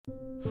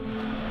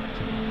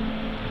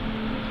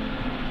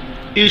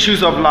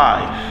Issues of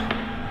life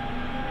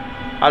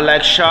are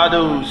like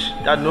shadows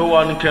that no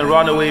one can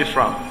run away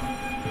from.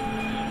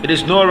 It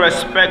is no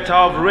respecter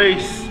of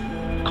race,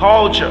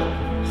 culture,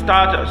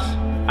 status,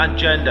 and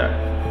gender.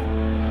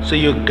 So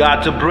you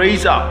got to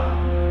brace up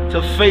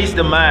to face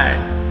the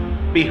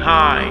man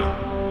behind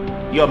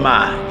your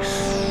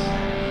mask.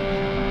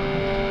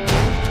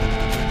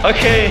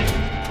 Okay,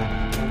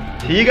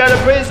 you gotta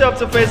brace up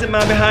to face the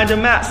man behind the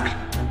mask.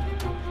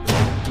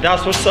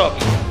 That's what's up.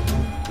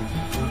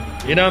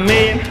 You know what I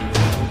mean?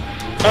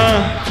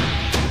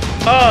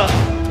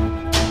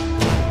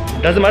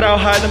 Doesn't matter how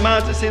high the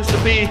mountain seems to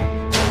be,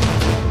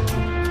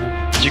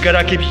 you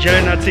gotta keep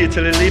yelling at it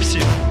till it leaves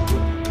you.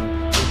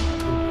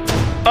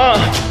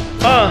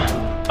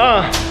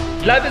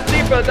 Life is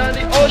deeper than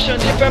the ocean,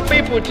 different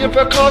people,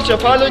 different culture.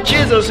 Follow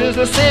Jesus, He's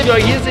the Savior,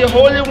 He's the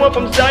Holy One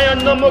from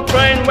Zion. No more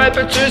crying,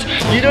 wiping tears.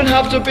 You don't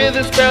have to be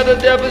despair, the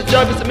devil's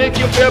job is to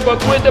make you fear. But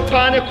with the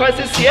panic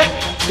crisis here,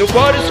 the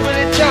world is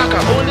really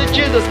darker. Only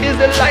Jesus is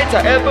the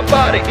lighter,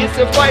 everybody is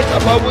a fighter.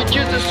 But with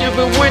Jesus you'll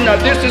be winner.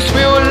 This is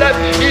real life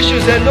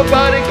issues and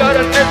nobody got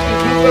an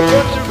excuse. We were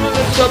born to rule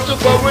and subdue,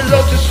 but we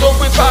love to so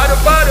we fight.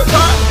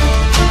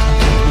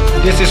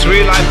 This is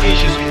real life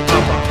issues with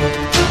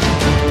Papa.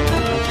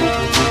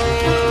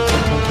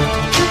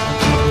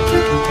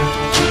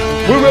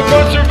 We were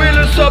born to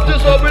really subdue,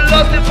 so we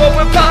lost it, but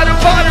we party.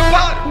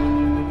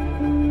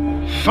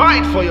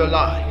 Fight for your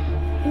life.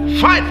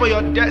 Fight for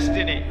your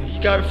destiny.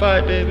 You gotta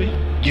fight, baby.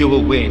 You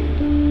will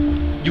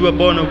win. You were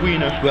born a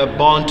winner. You were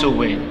born to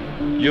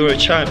win. You're a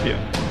champion.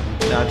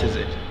 That is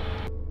it.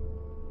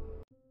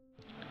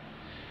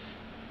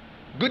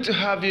 Good to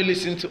have you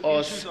listen to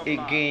us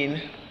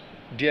again,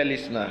 dear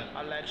listener.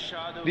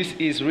 This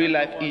is Real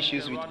Life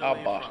Issues with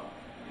Abba.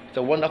 It's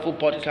a wonderful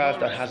podcast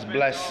that has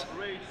blessed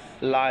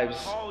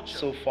lives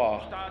so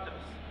far.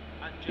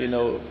 You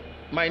know,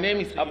 my name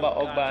is Abba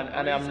Ogban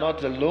and I'm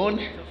not alone.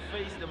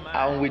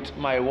 I'm with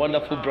my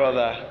wonderful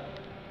brother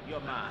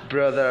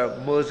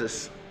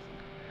Moses.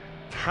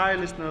 Hi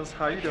listeners,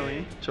 how you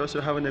doing? Trust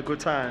you're having a good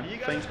time.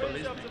 Thanks for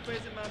listening.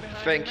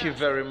 Thank you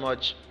very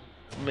much,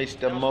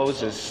 Mr.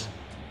 Moses.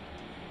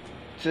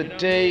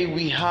 Today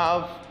we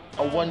have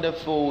a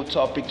wonderful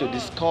topic to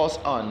discuss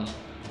on,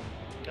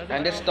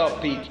 and this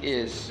topic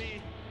is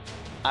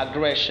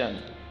aggression.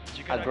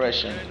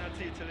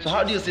 So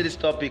how do you see this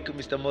topic,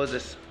 Mr.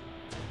 Moses?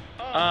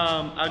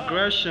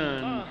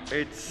 Aggression,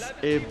 it's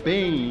a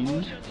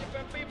bane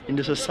in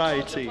the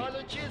society.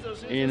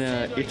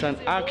 It's an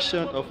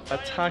action of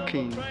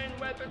attacking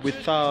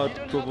without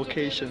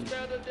provocation.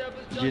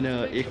 You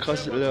know, it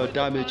causes a lot of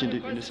damage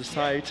in the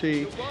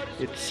society.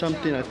 It's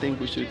something I think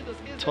we should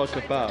talk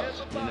about.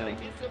 You know,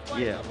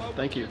 yeah.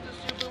 Thank you.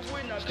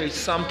 It's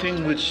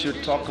something we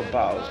should talk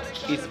about.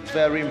 It's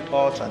very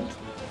important.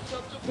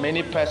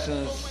 Many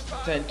persons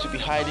tend to be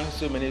hiding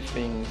so many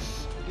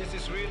things.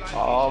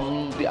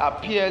 They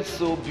appear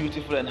so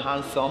beautiful and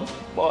handsome,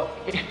 but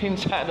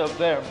inside of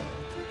them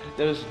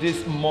there's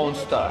this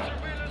monster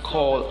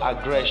called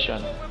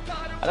aggression.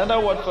 Another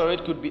word for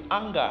it could be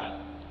anger.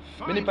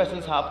 Many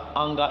persons have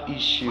anger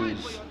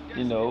issues,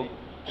 you know,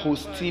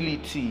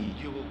 hostility,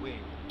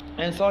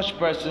 and such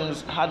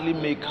persons hardly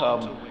make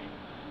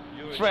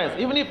friends.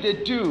 Even if they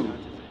do,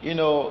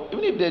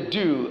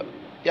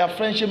 their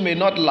friendship may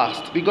not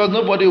last because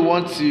nobody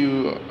wants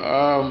to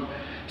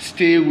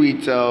stay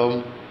with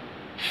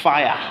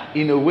fire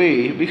in a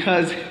way,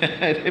 because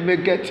they may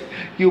get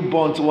you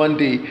burnt one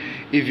day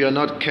if you're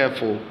not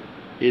careful,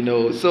 you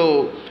know.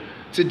 So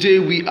today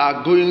we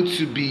are going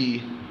to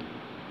be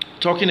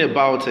talking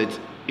about it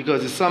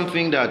because it's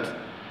something that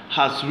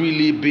has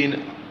really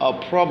been a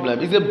problem.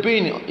 It's a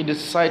bane in the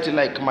society,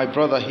 like my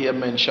brother here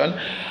mentioned.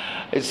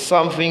 It's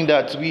something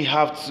that we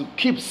have to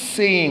keep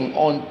saying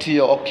or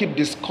keep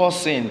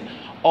discussing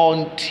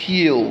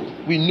until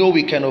we know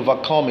we can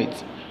overcome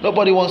it.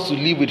 Nobody wants to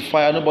live with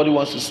fire. Nobody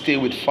wants to stay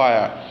with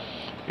fire.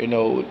 You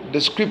know, the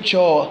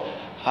scripture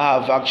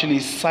have actually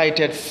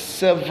cited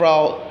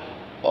several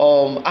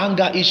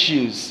anger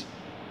issues,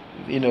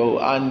 you know,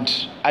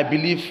 and I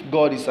believe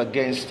God is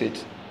against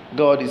it.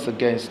 God is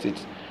against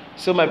it.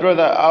 So my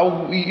brother,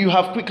 you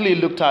have quickly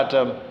looked at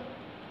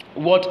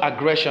what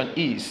aggression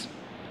is.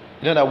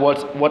 You know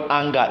what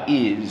anger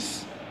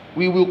is.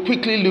 We will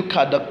quickly look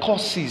at the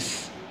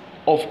causes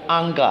of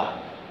anger.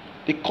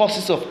 The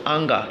causes of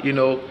anger, you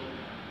know.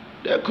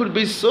 There could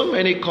be so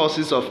many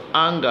causes of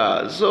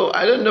anger. So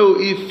I don't know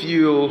if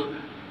you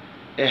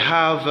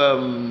have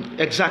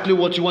exactly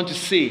what you want to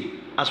say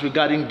as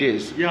regarding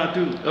this. Yeah, I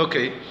do.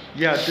 Okay.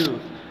 Yeah, I do.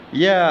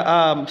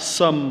 Yeah,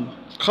 some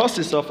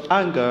causes of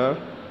anger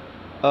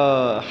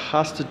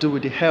has to do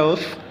with the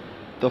health,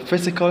 the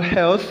physical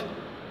health,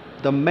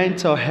 the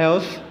mental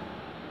health,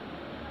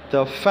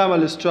 the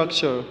family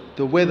structure,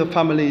 the way the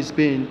family is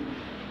being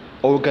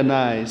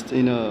organized.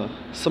 You know,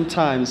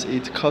 sometimes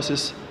it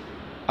causes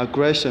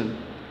aggression,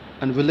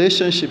 and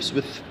relationships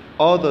with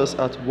others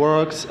at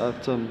works,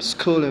 at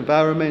school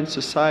environment,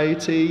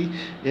 society,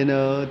 you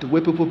know, the way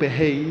people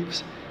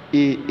behave,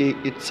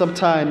 it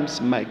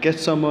sometimes might get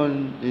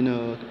someone,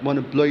 want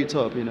to blow it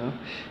up,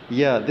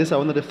 Yeah, these are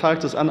one of the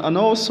factors, and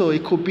also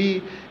it could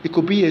be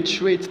a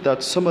trait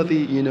that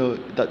somebody,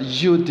 that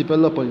you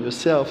develop on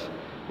yourself,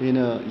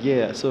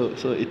 Yeah, so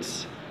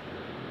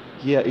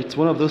it's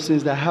one of those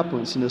things that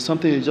happens,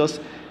 something you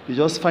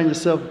just find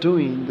yourself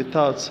doing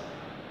without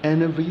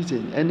any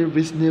reason, any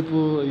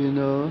reasonable,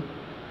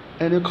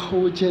 any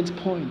cogent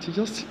point. You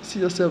just see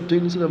yourself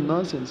doing this sort of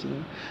nonsense,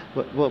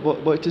 But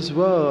it is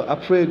well. I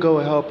pray God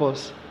will help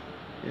us.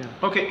 Yeah.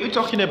 Okay, you're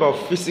talking about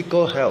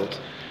physical health.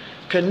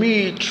 Can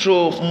we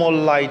throw more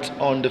light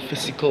on the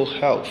physical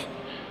health?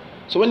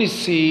 So when you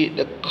see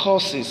the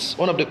causes,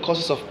 one of the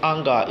causes of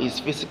anger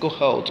is physical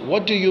health.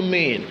 What do you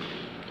mean?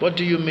 What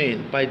do you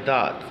mean by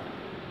that?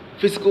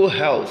 Physical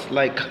health,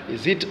 like,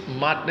 is it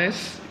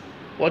madness?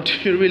 What do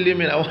you really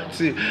mean?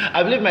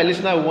 I believe my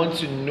listener wants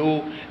to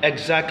know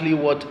exactly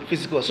what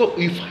physical. So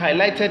you've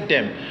highlighted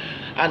them,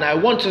 and I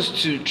want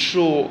us to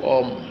throw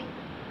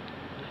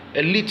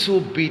a little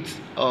bit,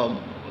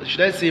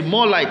 should I say,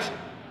 more light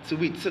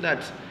to it, so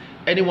that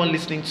anyone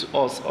listening to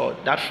us, or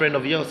that friend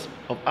of yours,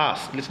 of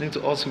us, listening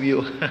to us,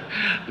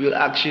 will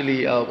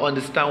actually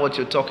understand what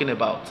you're talking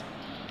about.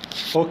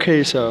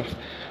 Okay, so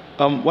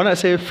when I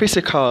say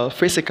physical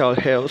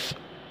health,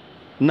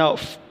 now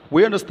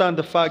we understand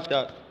the fact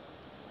that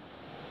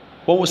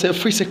when we say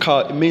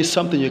physical, it means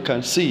something you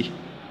can see.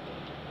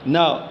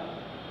 Now,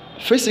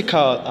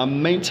 physical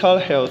and mental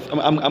health,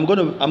 I'm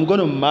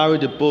gonna marry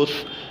the both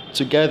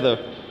together.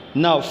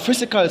 Now,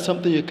 physical is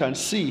something you can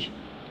see.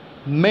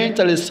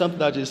 Mental is something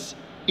that is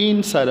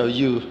inside of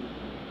you.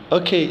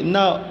 Okay,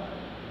 now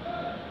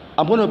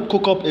I'm gonna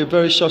cook up a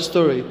very short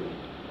story.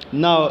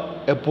 Now,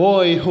 a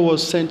boy who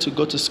was sent to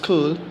go to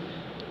school,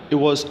 it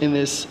was in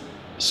his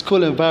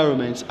school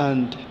environment,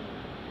 and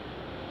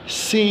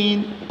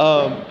seeing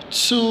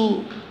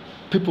two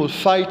people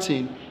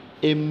fighting,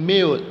 a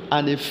male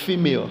and a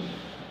female.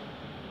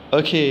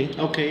 Okay.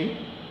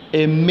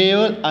 A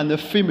male and a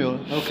female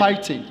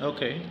fighting.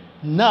 Okay.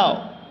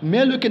 Now,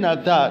 me looking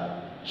at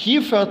that, he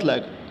felt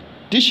like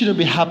this shouldn't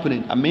be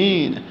happening. I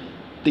mean,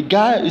 the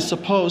guy is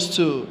supposed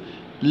to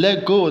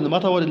let go no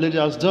matter what the lady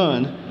has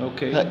done.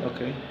 Okay.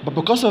 But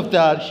because of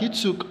that, he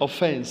took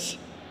offense.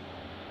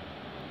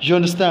 You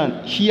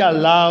understand? He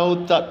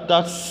allowed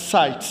that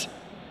sight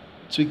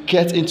to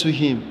get into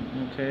him.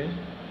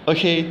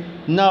 Okay.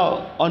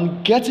 Now,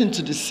 on getting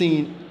to the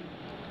scene,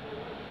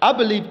 I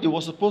believe it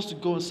was supposed to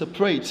go and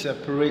separate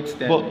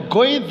them. But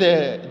going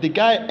there, the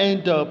guy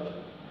ended up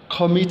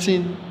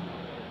committing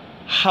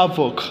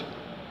havoc.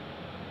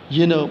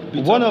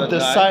 One of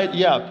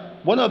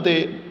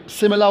the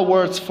similar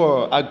words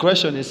for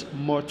aggression is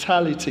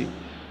mortality,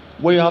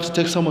 where you have to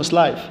take someone's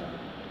life.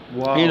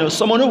 Wow.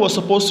 Someone who was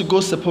supposed to go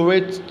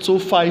separate two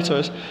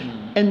fighters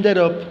ended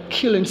up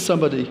killing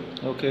somebody.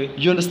 Okay.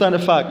 You understand the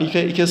fact?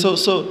 Okay.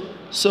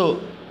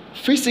 So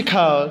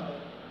physical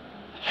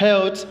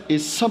health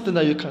is something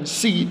that you can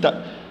see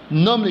that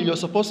normally you're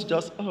supposed to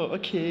just,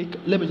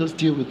 let me just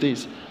deal with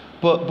this.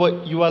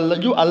 But you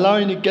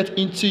allowing it get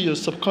into your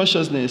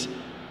subconsciousness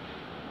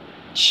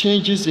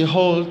changes the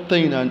whole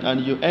thing,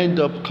 and you end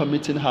up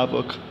committing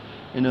havoc.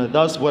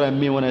 That's what I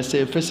mean when I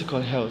say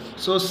physical health.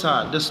 So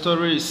sad. The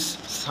story is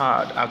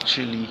sad,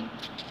 actually,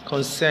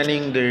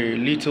 concerning the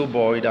little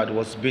boy that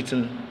was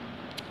beaten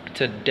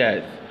to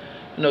death.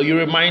 You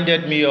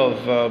reminded me of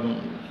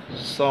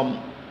some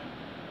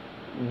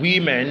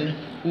women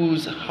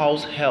whose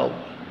house help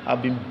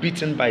have been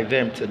beaten by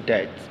them to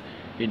death,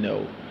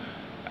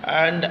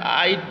 And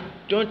I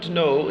don't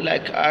know,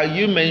 like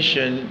you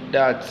mentioned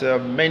that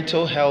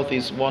mental health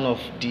is one of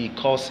the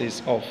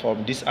causes of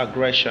this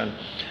aggression.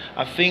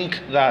 I think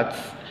that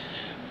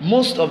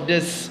most of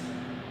these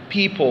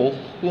people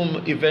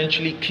whom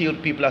eventually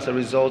killed people as a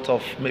result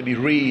of maybe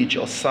rage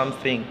or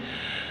something,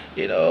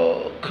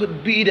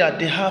 could be that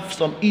they have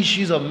some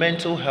issues of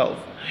mental health.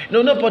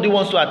 Nobody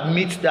wants to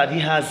admit that he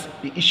has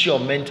the issue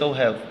of mental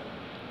health.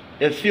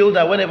 They feel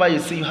that whenever you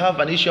see you have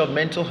an issue of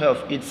mental health,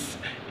 it's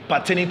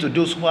pertaining to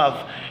those who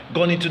have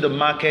gone into the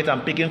market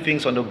and picking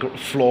things on the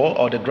floor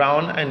or the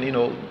ground and,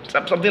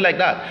 something like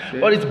that.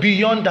 Yeah. But it's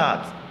beyond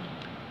that.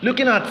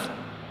 Looking at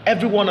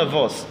every one of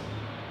us,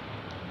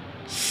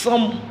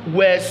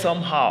 somewhere,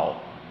 somehow,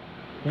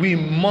 we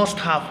must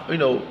have,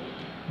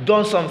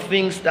 done some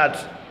things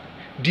that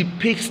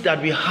depicts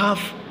that we have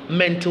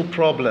mental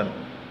problem.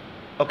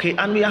 Okay,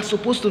 and we are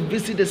supposed to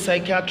visit the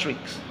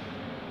psychiatrists.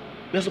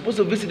 We are supposed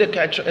to visit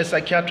the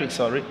psychiatrists,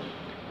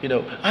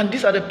 and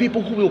these are the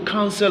people who will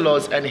counsel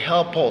us and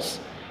help us,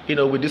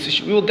 with this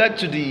issue. We will get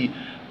to the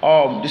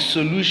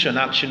solution,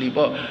 actually,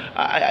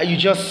 but you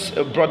just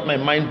brought my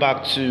mind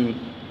back to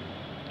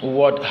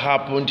what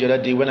happened the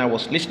other day when I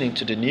was listening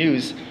to the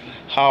news,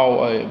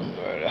 how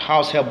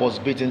house help was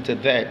beaten to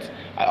death.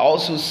 I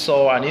also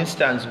saw an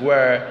instance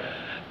where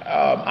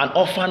an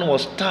orphan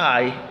was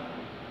tied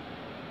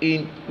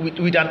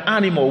with an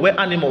animal, where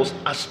animals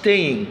are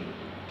staying,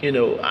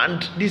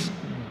 and this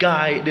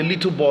guy, the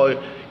little boy,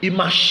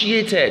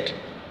 emaciated.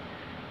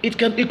 It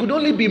could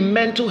only be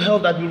mental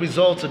health that will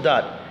result to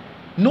that.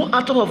 No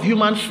atom of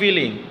human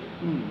feeling.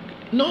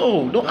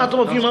 No atom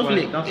of human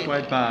feeling. That's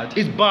quite bad.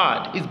 It's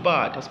bad. It's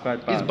bad. That's quite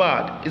It's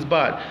bad. bad. It's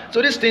bad.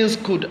 So these things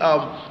could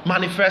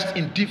manifest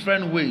in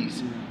different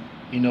ways.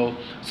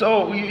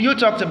 So you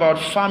talked about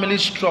family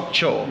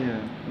structure. Yeah.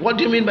 What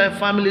do you mean by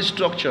family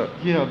structure?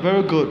 Yeah,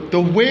 very good.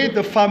 The way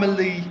the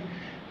family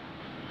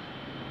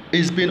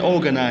is being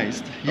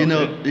organized. You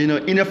know,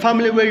 in a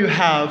family where you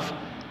have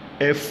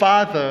a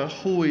father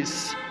who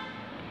is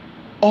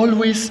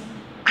always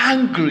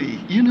angry,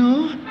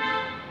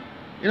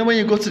 when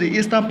you go to the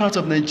eastern part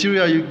of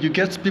Nigeria, you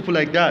get people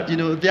like that.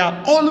 They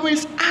are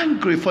always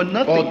angry for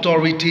nothing.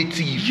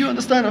 Authoritative. You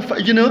understand? A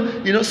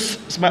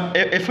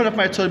friend of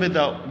mine told me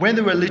that when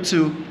they were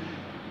little,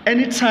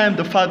 anytime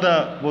the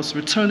father was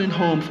returning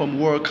home from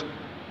work,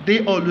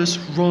 they always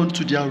run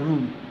to their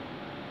room.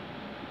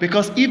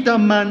 Because if that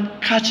man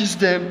catches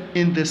them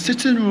in the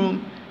sitting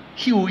room,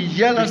 he will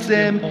yell at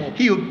them,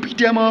 he will beat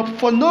them up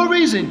for no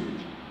reason.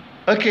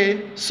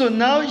 Okay, so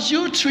now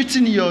you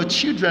treating your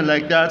children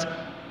like that,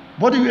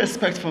 what do you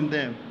expect from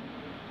them?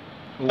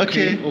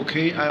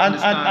 Okay, I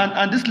understand.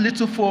 And these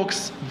little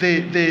folks,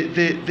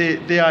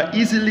 they are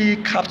easily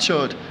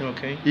captured.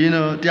 Okay.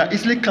 They are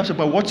easily captured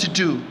by what you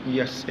do.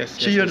 Yes.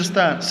 So you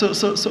understand?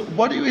 So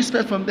what do you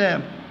expect from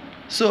them?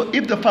 So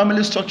if the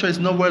family structure is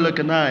not well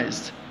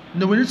organized,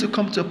 we need to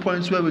come to a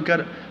point where we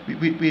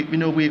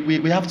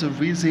have to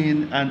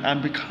reason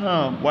and be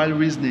calm while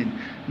reasoning,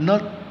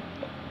 not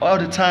all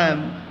the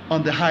time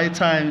on the high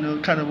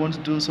time, kind of want to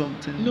do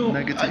something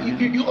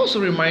negative. You also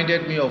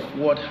reminded me of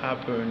what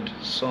happened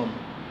some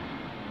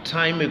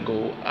time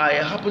ago. I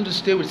happened to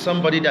stay with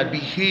somebody that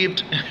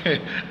behaved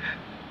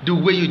the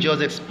way you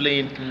just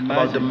explained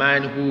about the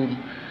man who,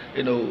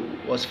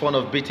 was fond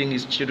of beating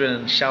his children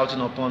and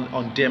shouting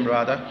on them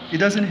rather. It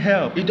doesn't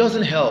help. It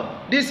doesn't help.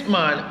 This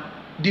man,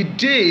 the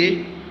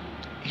day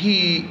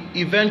he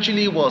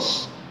eventually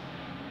was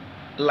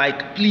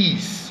like,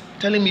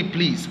 telling me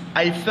please,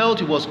 I felt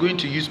he was going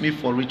to use me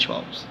for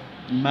rituals.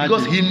 Imagine.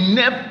 Because he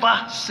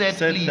never said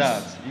please.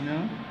 That,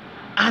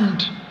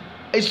 And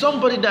it's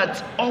somebody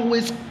that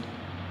always,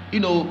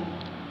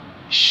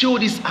 show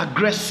this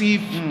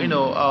aggressive,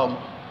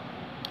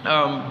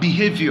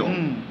 behavior.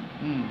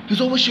 He's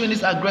always showing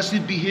this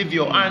aggressive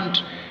behavior. And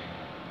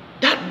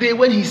that day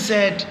when he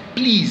said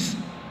please,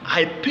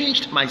 I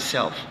pinched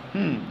myself.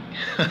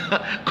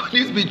 Could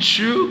this be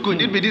true?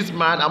 Could it be this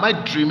man? Am I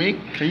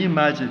dreaming? Can you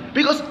imagine?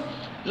 Because,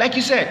 like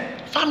you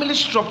said, family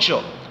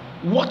structure,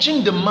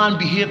 watching the man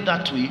behave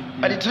that way,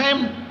 by the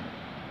time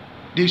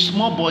the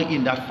small boy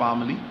in that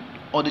family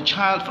or the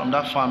child from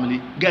that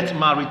family gets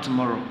married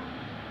tomorrow,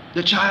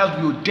 the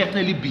child will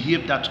definitely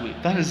behave that way.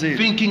 That is it.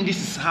 Thinking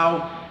this is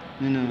how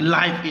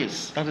life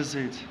is. That is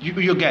it.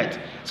 You get.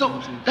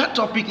 So that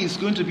topic is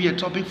going to be a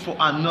topic for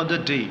another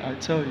day. I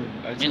tell you.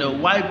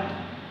 Why,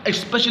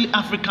 especially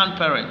African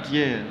parents.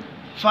 Yeah.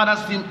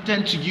 Fathers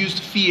tend to use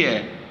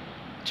fear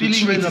to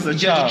train up a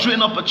child. To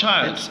train up a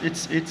child.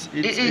 It's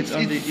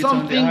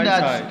something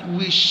that side.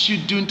 we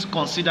shouldn't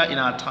consider in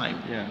our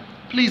time. Yeah.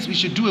 Please, we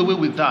should do away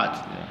with that.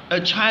 Yeah.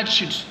 A child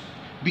should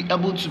be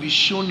able to be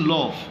shown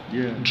love.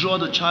 Yeah. Draw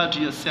the child to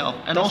yourself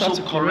and That's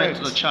also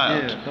correct the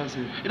child. Yeah, that's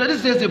it.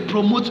 This says they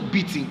promote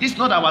beating. This is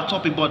not our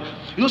topic, but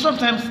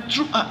sometimes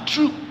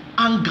through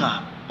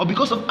anger or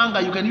because of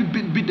anger, you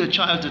can beat the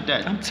child to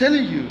death. I'm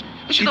telling you.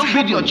 You should not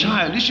beat your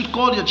child. You should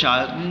call your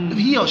child. If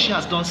he or she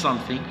has done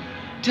something,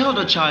 tell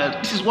the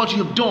child, this is what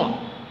you have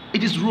done.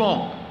 It is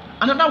wrong.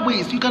 Another way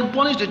is you can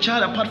punish the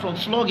child apart from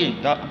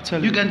flogging. I'm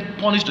telling you. You can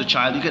punish the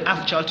child. You can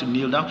ask the child to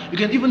kneel down. You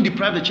can even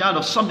deprive the child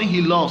of something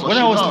he loves or when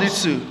she I was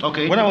loves.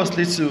 little, when I was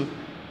little,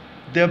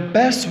 the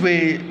best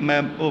way,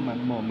 my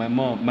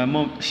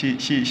mom, she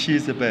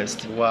is the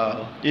best.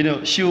 Wow.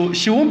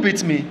 She won't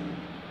beat me.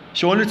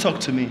 She only talk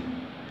to me.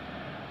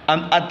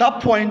 And at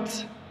that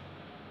point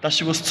that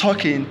she was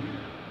talking,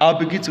 I'll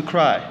begin to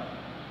cry.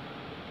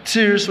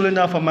 Tears rolling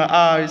down from my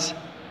eyes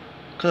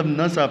because of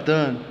nothing I've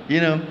done.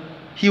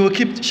 She will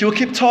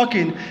keep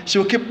talking.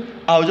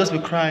 I'll just be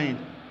crying.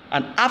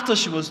 And after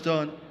she was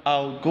done,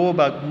 I'll go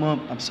back,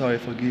 Mom, I'm sorry,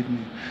 forgive me.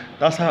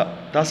 That's how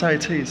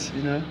it is,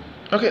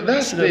 Okay,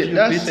 that's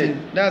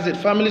it.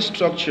 Family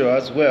structure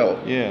as well.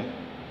 Yeah.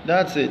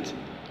 That's it.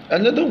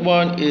 Another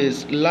one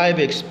is life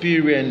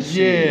experiences.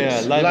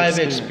 Yeah, life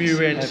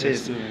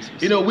experiences.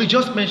 We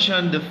just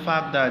mentioned the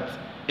fact that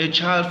a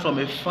child from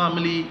a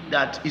family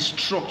that is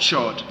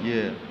structured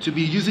to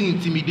be using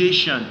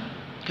intimidation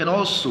can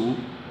also,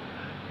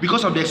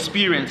 because of the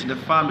experience in the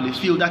family,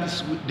 feel that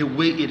is the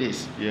way it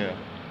is. Yeah.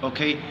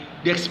 Okay?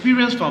 The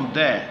experience from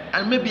there,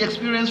 and maybe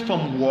experience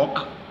from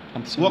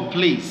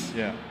workplace.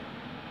 Yeah.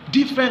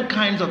 Different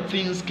kinds of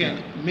things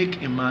can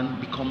make a man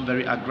become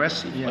very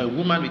aggressive, or a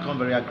woman become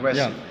very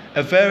aggressive. Yeah.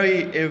 A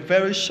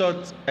very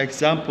short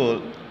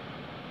example.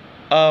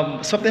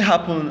 Something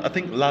happened, I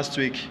think last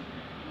week.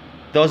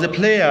 There was a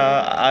player,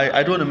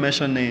 I don't want to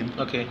mention name.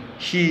 Okay.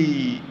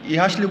 He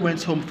actually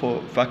went home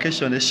for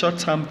vacation, a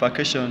short-term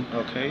vacation.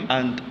 Okay.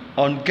 And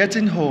on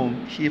getting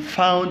home, he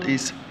found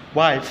his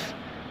wife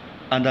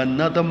and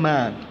another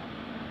man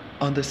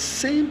on the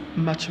same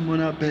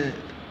matrimonial bed.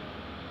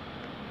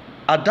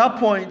 At that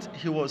point,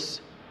 he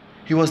was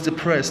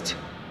depressed.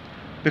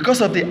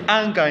 Because of the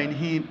anger in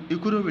him, he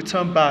couldn't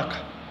return back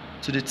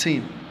to the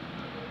team.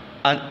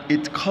 And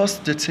it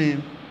cost the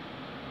team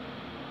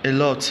a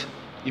lot.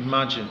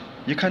 Imagine.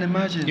 You can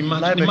imagine.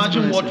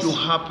 Imagine what will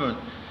happen.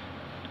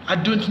 I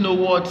don't know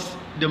what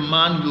the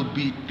man will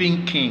be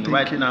thinking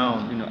right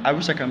now. You know, I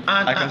wish I can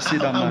see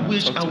that man. I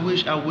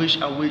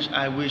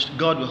wish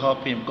God will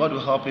help him. God will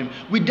help him.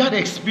 With that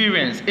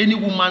experience, any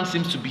woman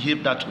seems to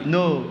behave that way.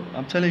 No,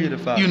 I'm telling you the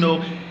fact. You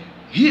know,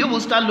 he will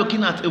start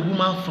looking at a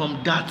woman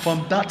from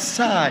that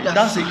side.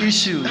 That's the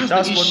issue.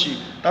 That's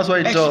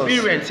what it does.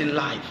 Experience in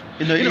life.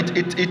 You know,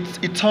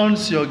 it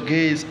turns your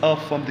gaze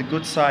off from the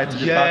good side to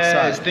the bad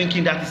side. Yes,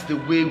 thinking that is the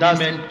way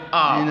women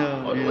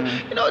are.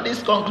 You know,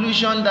 this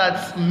conclusion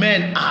that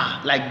men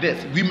are like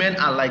this, women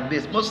are like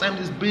this. Most times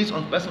it's based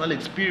on personal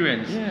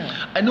experience.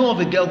 Yeah. I know of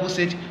a girl who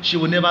said she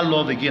will never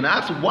love again. I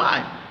asked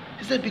why.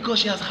 He said because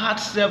she has had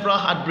several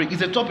heartbreaks.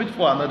 It's a topic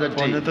for another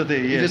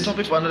day. Yes. It's a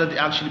topic for another day,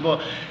 actually.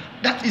 But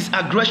that is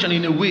aggression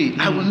in a way.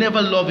 I will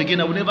never love again.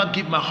 I will never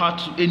give my heart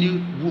to any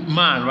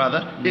man,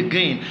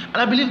 again. And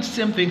I believe the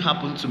same thing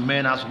happened to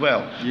men as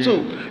well. Yeah.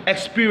 So,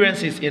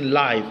 experiences in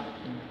life.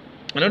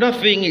 Another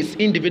thing is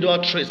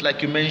individual traits,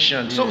 like you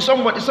mentioned. Yeah.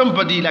 So,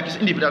 somebody like his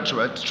individual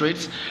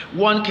traits,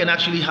 one can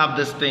actually have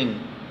this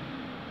thing.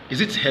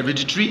 Is it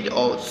hereditary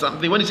or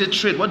something? When you say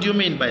trait, what do you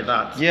mean by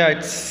that? Yeah,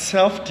 it's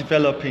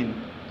self-developing.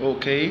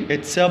 Okay.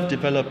 It's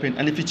self-developing.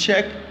 And if you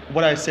check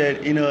what I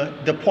said, you know,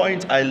 the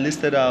points I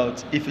listed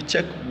out, if you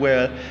check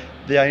well,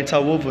 they are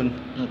interwoven.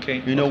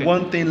 Okay. You know,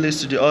 one thing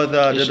leads to the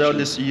other, the other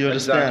leads to you,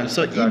 understand?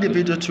 Exactly. So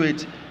individual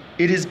trait,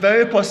 it is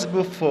very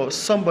possible for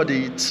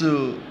somebody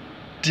to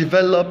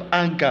develop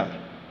anger.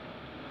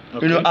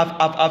 Okay. You know,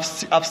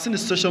 I've seen a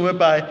situation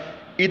whereby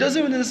it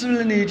doesn't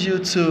necessarily need you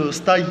to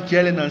start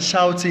yelling and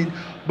shouting,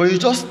 but you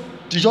just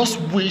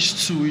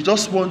wish to, you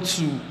just want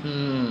to,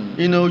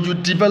 you know, you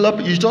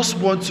develop, you just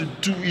want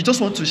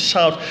to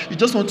shout, you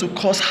just want to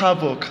cause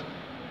havoc.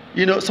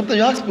 You know, sometimes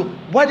you ask people,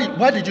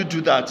 why did you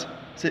do that?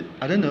 Say,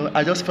 I don't know,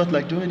 I just felt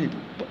like doing it.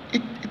 But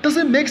it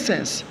doesn't make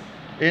sense.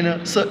 You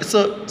know,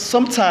 so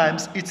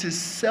sometimes it is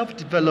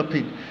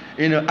self-developing.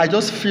 You know, I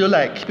just feel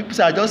like, people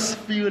say, I just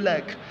feel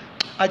like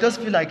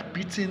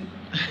beating,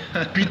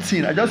 I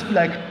just feel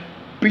like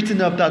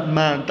beating up that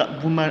man,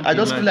 that woman. I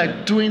just feel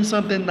like doing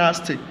something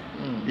nasty.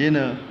 You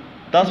know,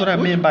 that's what I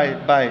mean by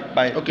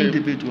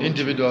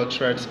individual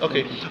traits.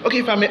 Okay.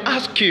 If I may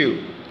ask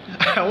you,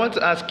 I want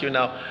to ask you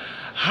now,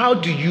 how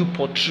do you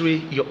portray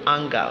your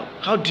anger?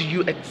 How do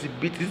you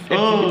exhibit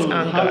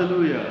anger?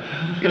 Hallelujah.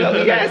 You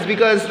know, yes,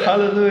 because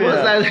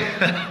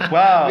hallelujah.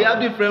 Wow. We have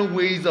different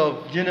ways of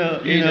you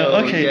know.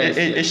 Okay,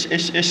 yes.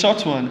 a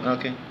short one.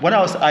 Okay. When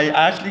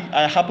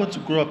I happened to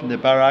grow up in the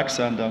barracks,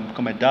 and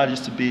because my dad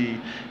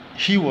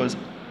he was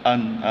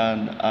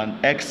an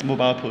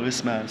ex-mobile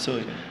policeman,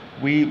 so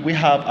we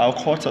have our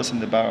quarters in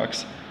the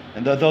barracks.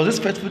 And there was this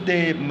fateful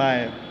day,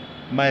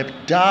 my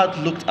dad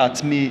looked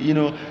at me. You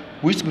know,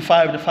 we used to be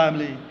five in the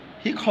family.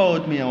 He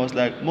called me and was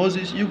like,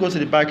 Moses, you go to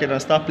the backyard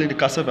and start playing the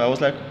cassava. I was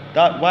like,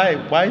 Dad,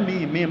 why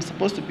me? I'm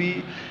supposed to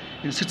be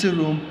in the sitting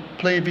room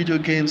playing video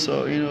games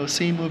or, you know,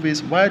 seeing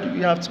movies. Why do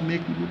you have to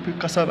make me play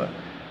cassava?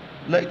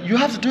 Like, you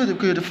have to do it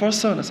because you're the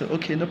first son. I said,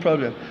 okay, no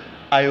problem.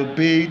 I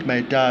obeyed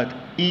my dad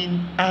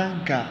in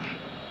anger.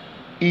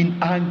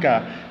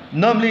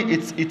 Normally,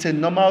 it's a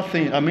normal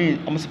thing. I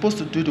mean, I'm supposed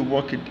to do the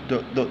work,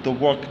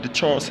 the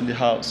chores in the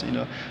house, you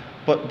know.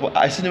 But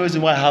I see no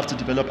reason why I have to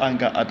develop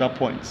anger at that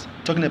point.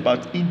 Talking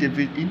about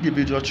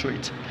individual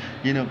trait,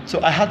 you know.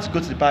 So I had to go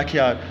to the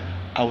backyard.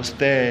 I was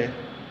there,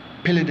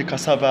 peeling the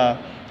cassava.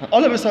 And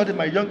all of a sudden,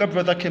 my younger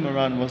brother came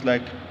around and was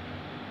like,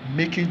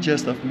 making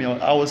jest of me.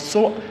 I was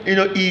so, you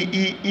know,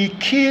 he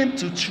came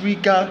to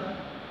trigger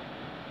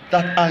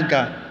that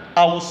anger.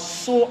 I was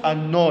so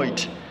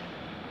annoyed.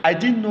 I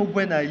didn't know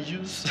when I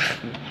used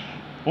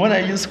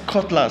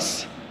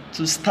cutlass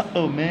to start.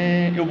 Oh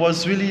man, it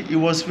was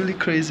really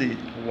crazy.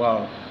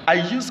 Wow. I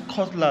used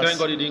cutlass. Thank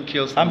God you didn't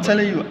kill somebody. I'm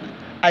telling you,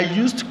 I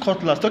used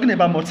cutlass. Talking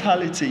about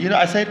mortality, you know,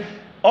 I said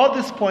all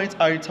these points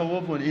are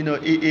interwoven. You know,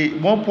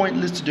 one point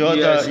leads to the other.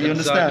 Yes, you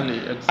understand?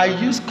 Exactly. I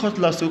used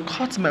cutlass to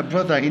cut my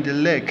brother in the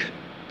leg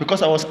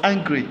because I was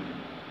angry.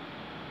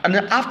 And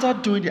then after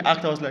doing the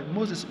act, I was like,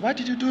 Moses, why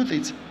did you do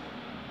this?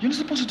 You're not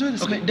supposed to do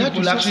this. Okay, that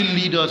will actually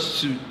lead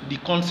us to the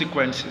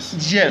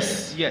consequences.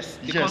 Yes.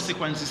 The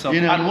consequences of. You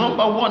know, and one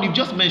by one, you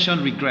just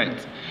mentioned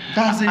regret.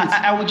 That's it.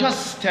 I will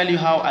just tell you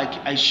how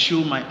I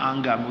show my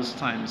anger most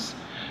times.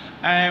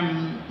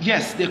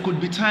 Yes, there could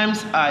be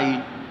times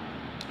I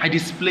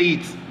display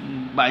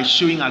it by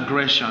showing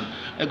aggression.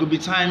 There could be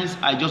times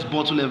I just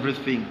bottle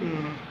everything.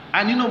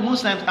 And you know,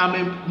 most times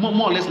I'm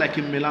more or less like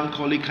a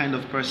melancholy kind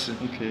of person.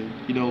 Okay.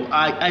 You know,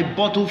 I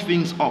bottle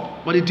things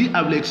up, but the day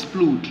I will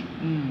explode.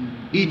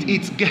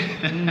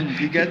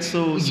 It gets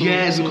so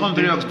yes, so become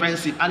very dangerous.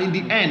 expensive, and in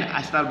the end,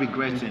 I start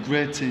regretting.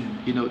 Regretting.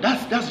 You know,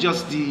 that's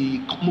just the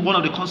one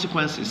of the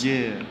consequences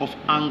Yeah. of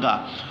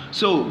anger.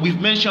 So we've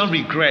mentioned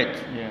regret.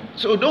 Yeah.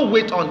 So don't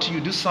wait until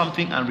you do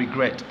something and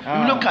regret.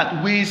 Ah. We look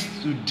at ways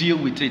to deal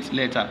with it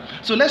later.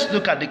 So let's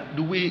look at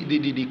the way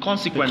the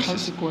consequences.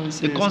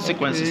 consequences, The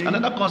consequences. okay.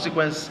 Another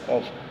consequence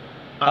of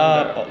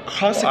anger.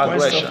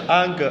 Consequence aggression. of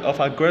anger, of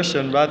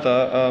aggression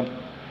rather.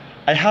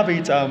 I have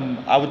it.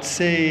 I would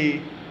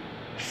say,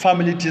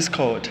 family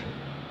discord.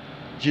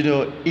 You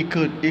know, it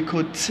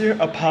could tear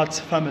apart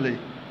family.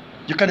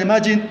 You can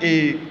imagine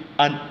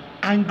an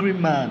angry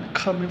man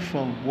coming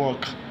from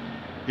work,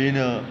 you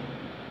know,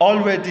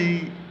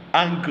 already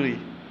angry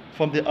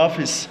from the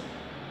office,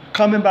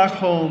 coming back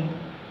home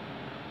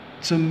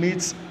to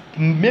meet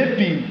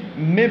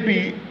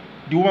maybe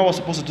the woman was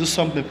supposed to do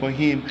something for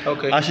him,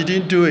 Okay. and she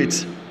didn't do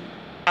it.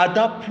 At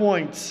that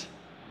point,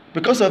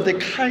 because of the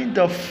kind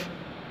of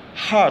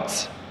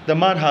heart the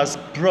man has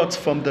brought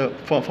from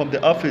the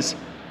office,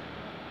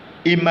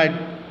 he might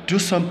do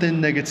something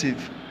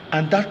negative,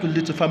 and that could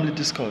lead to family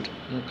discord.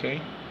 Okay.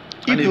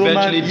 If And the woman,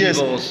 eventually yes,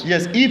 divorce.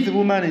 yes, if the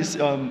woman is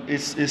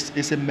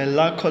a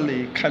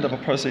melancholy kind of a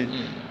person,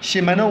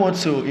 she might not want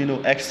to, you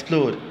know,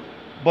 explode.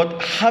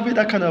 But having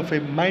that kind of a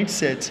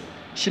mindset,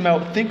 she might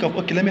think of,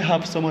 okay, let me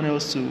have someone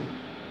else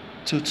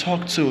to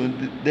talk to.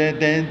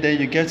 Then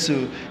you get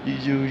to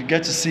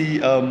see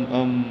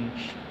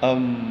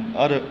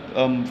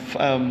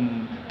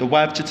the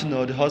wife cheating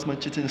or the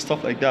husband cheating and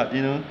stuff like that.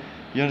 You know.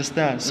 You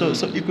understand? So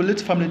it could lead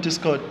to family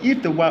discord.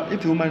 If the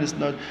woman is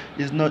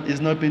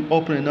not being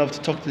open enough to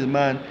talk to the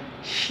man,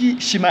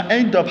 she might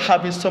end up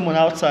having someone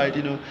outside,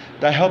 you know,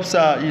 that helps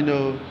her, you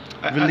know,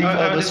 relieve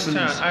all those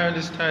feelings. I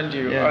understand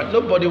you. Yeah.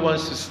 Nobody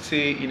wants to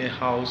stay in a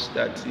house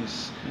that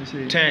is You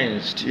see?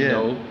 tensed, you Yeah.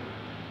 know.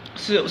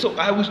 So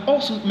I would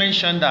also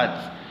mention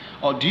that,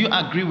 or do you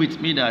agree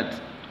with me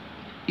that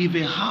if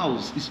a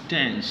house is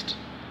tensed,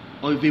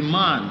 or if a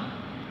man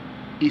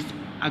is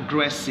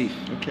aggressive,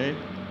 Okay.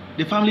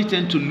 the family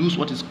tend to lose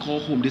what is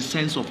called home, the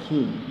sense of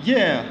home.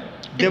 Yeah.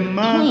 The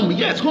man. Home,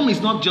 yes, home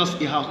is not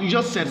just a house. You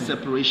just said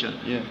separation.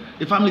 Yeah.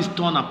 The family is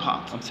torn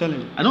apart. I'm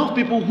telling you. I know of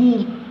people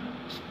who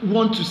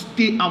want to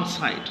stay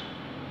outside.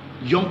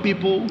 Young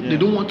people, Yeah. they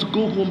don't want to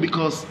go home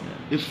because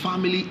the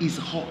family is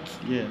hot.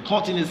 Yeah.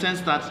 Hot in the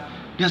sense that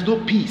there's no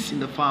peace in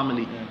the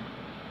family.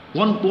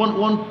 Yeah.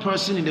 One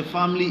person in the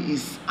family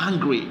is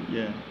angry,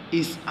 Yeah.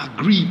 is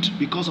aggrieved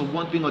because of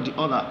one thing or the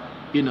other.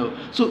 You know,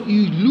 so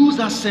you lose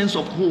that sense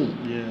of home.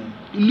 Yeah.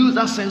 You lose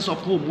that sense of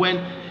home when,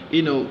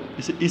 you know,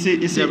 You see,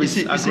 there is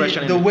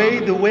aggression in the the way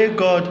family. the way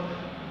God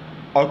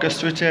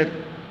orchestrated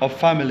a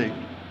family.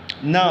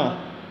 Now,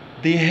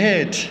 the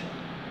head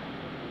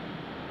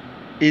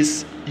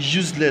is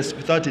useless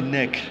without the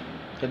neck.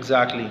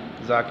 exactly.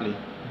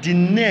 The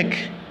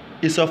neck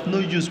is of no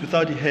use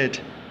without the head.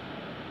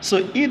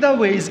 So either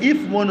ways, if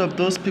one of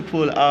those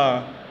people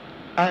are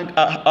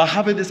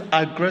having this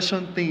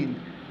aggression thing,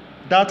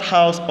 that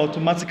house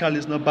automatically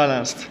is not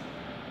balanced.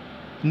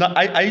 Now,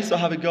 I used to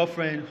have a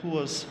girlfriend who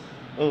was,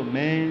 oh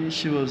man,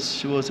 she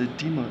was a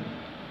demon.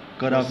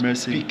 God have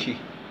mercy. Picky.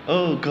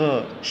 Oh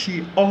God,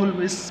 she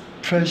always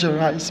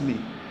pressurized me.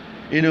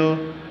 You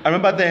know, I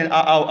remember then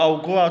I'll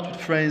go out with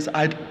friends.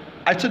 I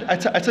told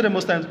them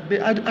most times,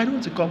 babe, I don't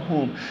want to come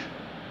home.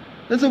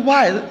 They said,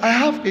 why? I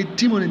have a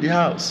demon in the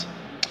house.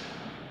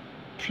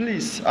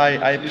 Please,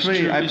 I It's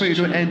pray true, it's you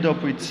don't true. end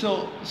up with.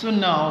 So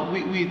now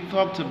we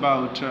talked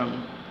about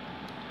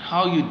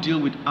how you deal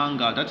with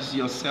anger. That is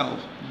yourself.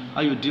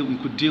 How you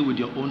could deal with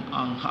your own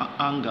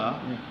anger.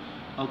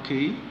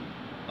 Okay.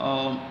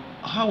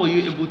 How were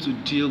you able to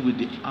deal with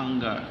the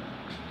anger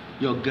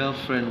your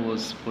girlfriend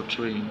was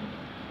portraying?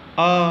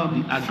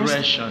 The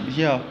aggression. First,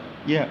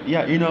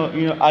 yeah. You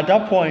know, at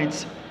that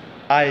point,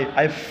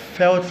 I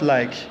felt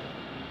like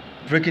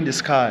breaking the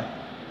sky.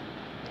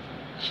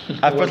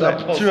 I Was felt that like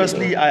possible?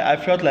 seriously, I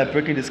felt like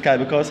breaking the sky,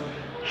 because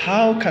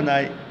how can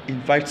I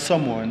invite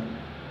someone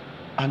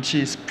and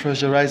she's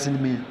pressurizing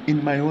me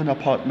in my own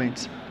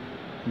apartment?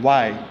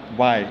 Why?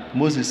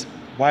 Moses,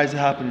 why is it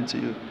happening to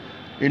you?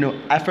 You know,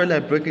 I felt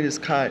like breaking the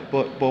sky,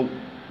 but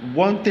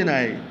one thing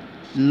I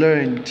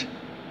learned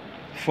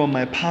from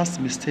my past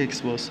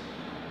mistakes was,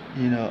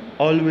 you know,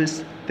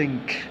 always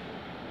think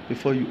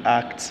before you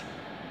act.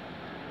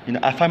 You know,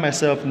 I find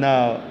myself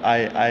now,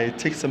 I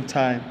take some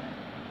time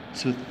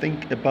to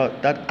think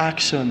about that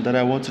action that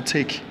I want to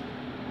take.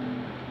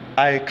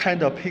 I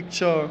kind of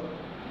picture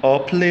or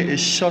play a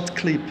short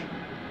clip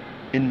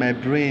in my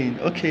brain.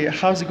 Okay,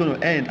 how's it going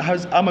to end? How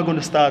am I going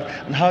to start,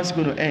 and how's it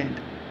going to end?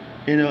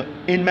 You know,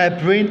 in my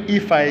brain,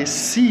 if I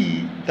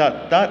see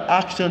that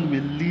action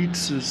will lead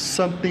to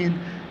something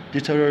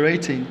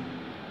deteriorating,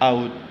 I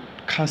would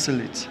cancel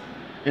it.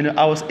 You know,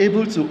 I was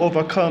able to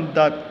overcome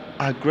that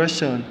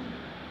aggression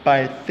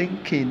by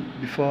thinking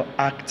before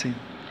acting.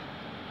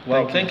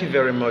 Well, thank you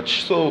very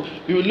much. So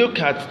we will look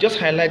at, just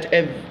highlight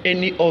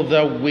any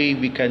other way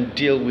we can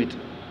deal with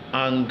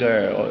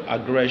anger or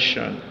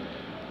aggression.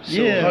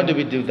 So Yeah. how do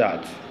we do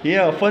that?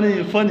 Yeah,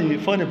 funny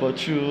but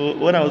true.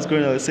 When I was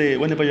growing up, I would say,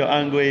 whenever you're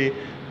angry,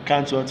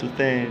 count 1 to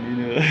 10.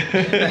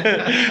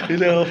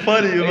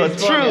 Funny but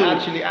It's true. funny,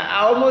 actually,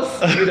 I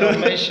almost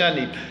mentioned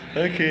it.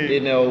 Okay.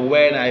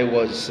 When I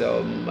was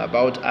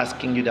about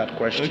asking you that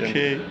question.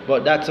 Okay.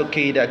 But that's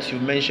okay that you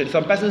mentioned.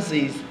 Some person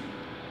says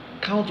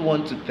count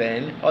 1 to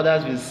 10.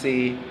 Others will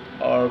say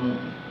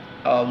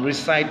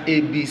recite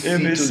ABC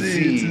to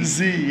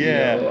Z.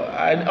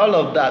 Yeah. And all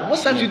of that.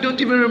 Most times you don't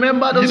even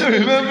remember those. You don't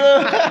things.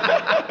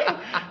 remember?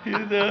 You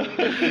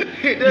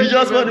You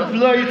just want to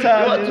blow it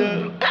out.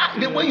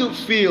 The way you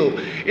feel,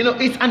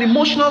 it's an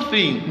emotional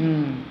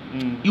thing.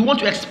 You want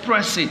to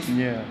express it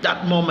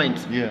that moment,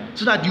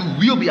 so that you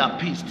will be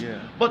appeased.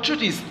 But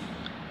truth is,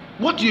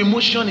 what your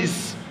emotion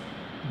is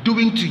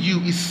doing to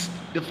you is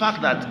the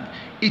fact that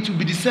it will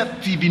be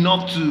deceptive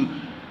enough to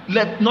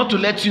not to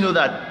let you know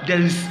that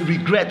there is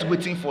regret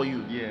waiting for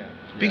you.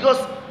 Because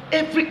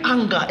every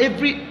anger,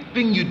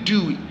 everything you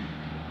do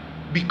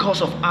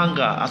because of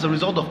anger, as a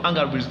result of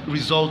anger,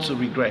 results to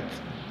regret.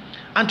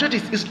 And truth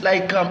is, it's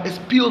like a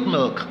spilled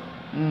milk.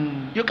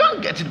 You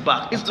can't get it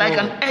back. It's like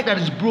an egg that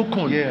is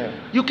broken.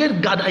 You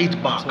can't gather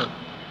it back.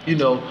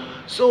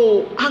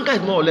 So anger is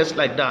more or less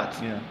like that.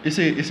 And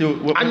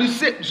you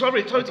say,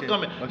 sorry to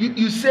comment.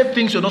 You say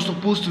things you're not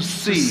supposed to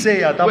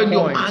say at that when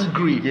point. You're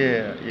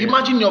angry.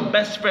 Imagine your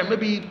best friend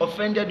maybe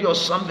offended you or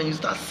something. You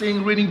start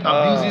saying raining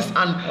abuses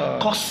and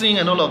cursing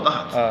and all of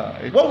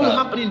that. What will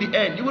happen in the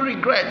end? You will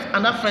regret,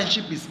 and that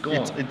friendship is gone.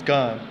 It's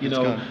gone. It's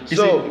gone.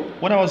 So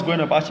when I was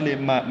growing up, actually,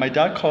 my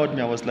dad called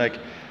me. I was like,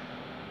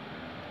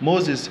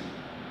 Moses,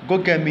 go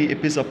get me a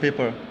piece of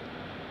paper.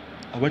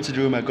 I went to the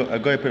room, I got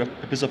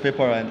a piece of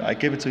paper and I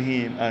gave it to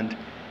him, and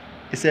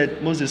he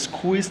said, Moses,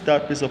 squeeze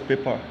that piece of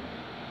paper.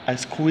 I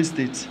squeezed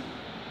it.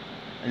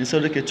 And he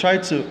said, okay, try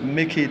to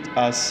make it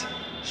as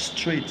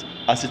straight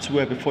as it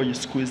were before you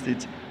squeezed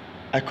it.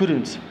 I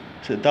couldn't.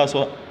 So that's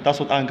what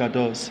anger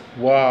does.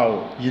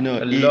 Wow. I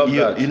love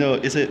that.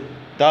 He said,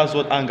 that's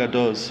what anger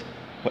does.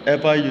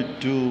 Whatever you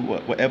do,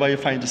 whatever you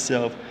find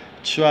yourself,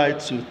 try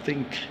to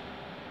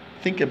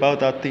think about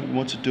that thing you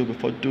want to do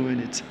before doing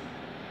it.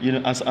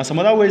 And some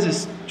other ways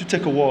is to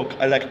take a walk.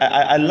 I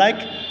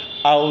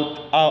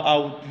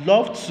would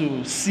love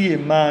to see a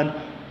man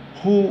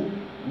who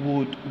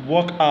would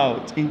walk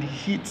out in the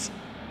heat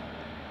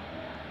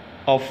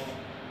of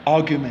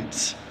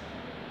arguments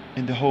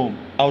in the home.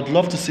 I would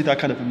love to see that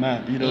kind of a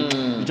man. You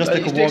just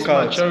take a walk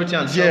out. Maturity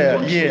and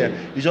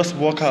self-control. You just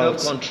walk out.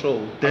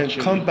 Self-control. Then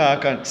come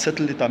back and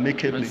settle it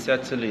amicably. So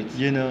that's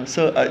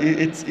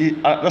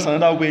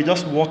another way.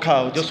 Just walk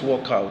out. Just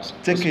walk out.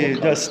 Take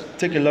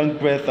a long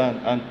breath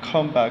and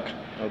come back.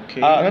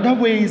 Okay. Another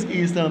way is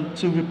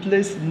to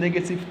replace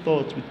negative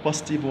thoughts with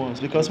positive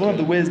ones, because one of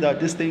the ways that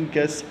this thing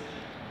gets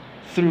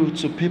through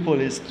to people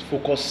is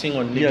focusing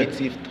on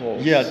negative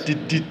thoughts.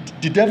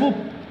 The devil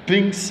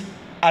brings,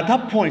 at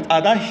that point,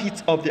 at that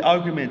heat of the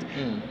argument,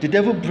 the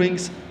devil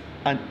brings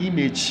an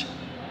image.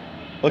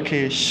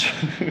 Okay,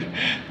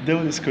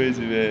 devil is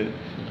crazy, man.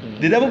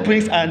 The devil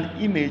brings an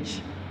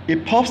image,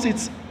 it pops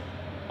it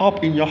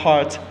up in your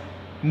heart,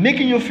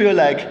 making you feel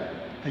like,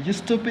 are you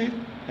stupid?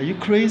 Are you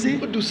crazy?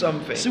 Go do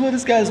something. See what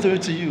this guy is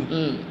doing to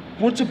you.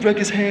 Want to break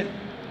his head?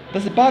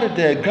 There's a body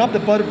there. Grab the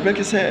body, break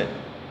his head.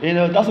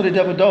 That's what the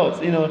devil does.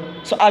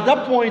 So at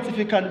that point, if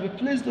you can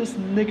replace those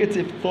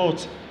negative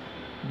thoughts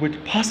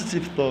with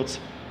positive thoughts,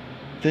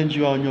 then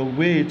you are on your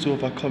way to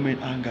overcoming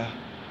anger.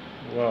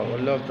 Wow, I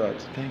love that.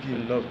 Thank you. I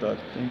love that.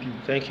 Thank you.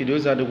 Thank you.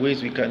 Those are the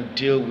ways we can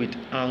deal with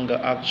anger,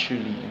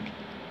 actually.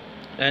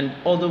 And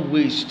other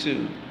ways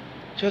too.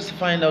 Just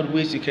find out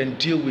ways you can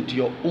deal with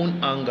your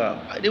own anger.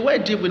 The way I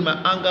deal with my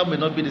anger may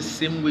not be the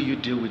same way you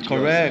deal with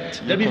Correct.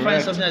 yours. Let me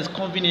find something that's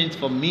convenient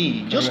for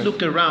me. Just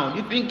look around.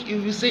 If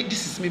you say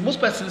this is me, most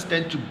persons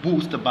tend to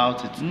boast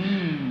about it.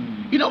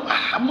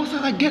 Most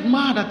times I get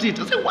mad at it.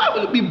 I say, why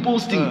will you be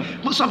boasting?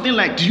 Something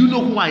like, do you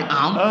know who I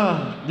am?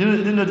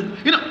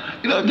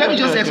 Let me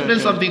just explain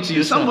something to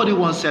you. Somebody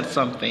once said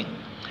something.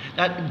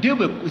 That two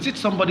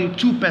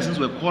persons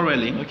were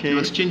quarreling, they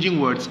were exchanging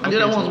words, and the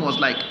other one was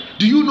like,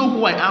 do you know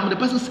who I am? The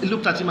person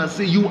looked at him and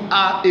said, you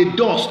are a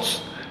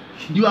dust.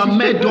 You are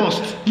mere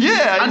dust.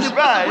 Yeah, and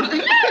right.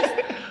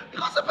 Yes,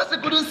 because the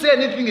person couldn't say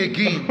anything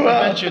again,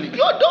 eventually.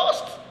 You're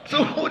dust.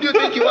 So who do you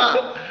think you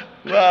are?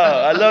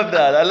 Wow, I love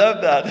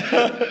that.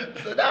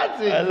 So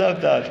that's it. I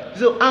love that.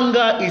 So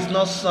anger is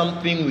not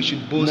something we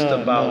should boast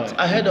about.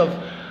 I heard of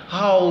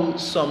how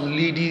some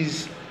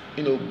ladies,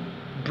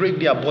 break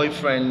their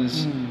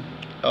boyfriend's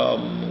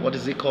what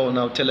is it called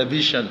now,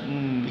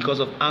 television, because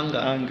of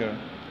anger.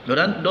 But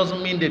that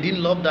doesn't mean they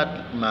didn't love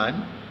that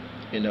man,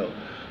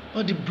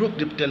 but they broke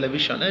the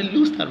television and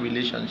lose that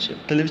relationship.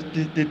 The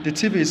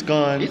TV is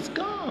gone. It's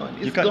gone.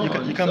 You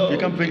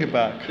can't bring it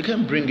back. You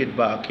can bring it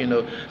back.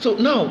 So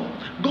now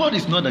God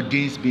is not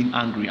against being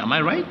angry. Am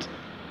I right?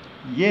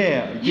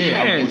 Yeah.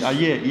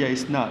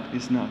 Yes.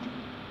 It's not.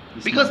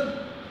 Because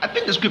I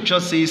think the scripture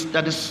says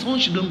that the sun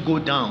shouldn't go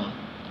down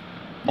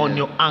on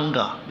your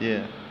anger.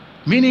 Yeah.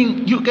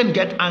 Meaning you can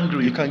get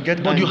angry. You can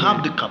get but you angry.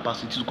 have the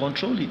capacity to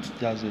control it.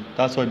 That's it.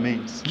 That's what it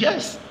means.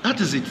 Yes,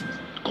 that is it.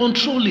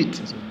 Control it.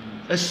 That's what it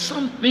means. There's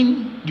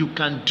something you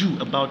can do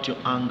about your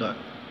anger.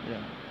 Yeah.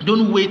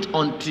 Don't wait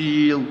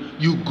until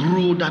you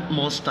grow that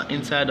monster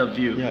inside of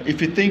you. Yeah.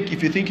 If you think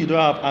you don't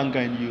have anger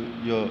in you,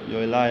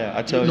 you're a liar.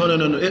 I tell you.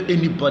 No.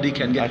 Anybody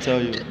can get. I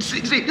tell you.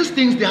 See, these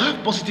things, they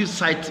have positive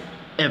side to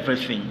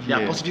everything. There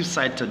are Yeah. positive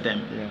side to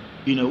them. Yeah.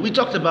 You know, we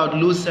talked about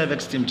low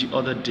self-esteem the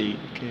other day.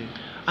 Okay.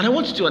 And I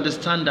want you to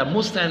understand that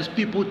most times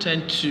people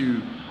tend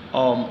to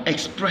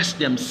express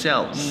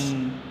themselves.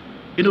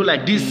 You know,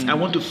 like this, I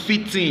want to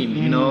fit in,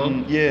 you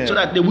know, yeah. so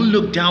that they will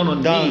look down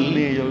on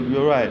me.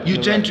 You're right. You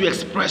you're tend right. to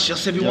express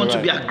yourself. You You're want to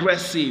right. be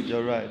aggressive.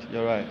 You're right.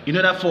 You're right. In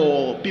order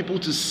for people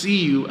to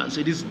see you and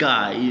say, this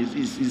guy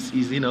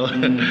is you know,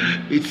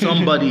 it's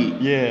somebody.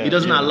 Yeah, He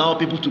doesn't yeah. allow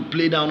people to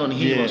play down on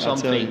him Yeah, or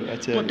something. I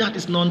tell But you. that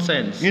is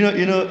nonsense. You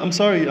know. I'm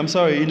sorry.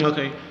 You know.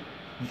 Okay.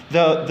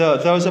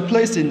 There was a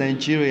place in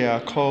Nigeria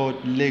called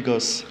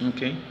Lagos.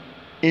 Okay.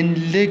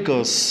 In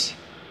Lagos,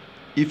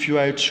 if you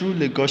are a true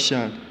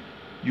Lagosian,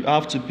 you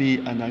have to be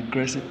an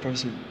aggressive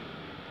person.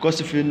 Because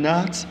if you're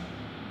not,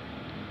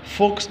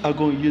 folks are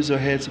going to use your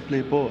head to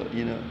play ball,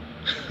 you know.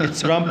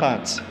 It's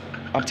rampant.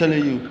 I'm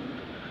telling you.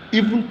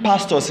 Even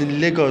pastors in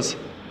Lagos,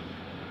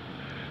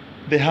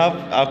 they have,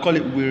 I'll call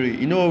it weary.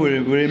 You know what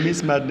weary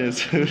means?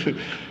 Madness. You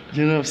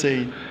know what I'm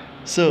saying?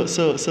 So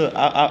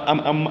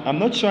I'm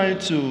not trying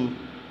to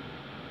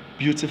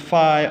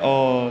beautify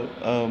or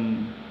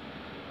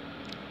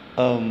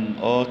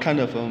kind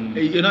of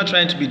You're not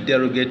trying to be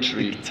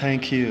derogatory.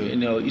 thank you. You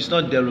know, it's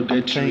not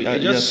derogatory. Thank- You're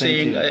just yeah,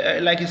 saying,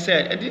 thank like you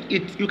said,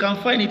 you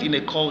can find it in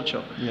a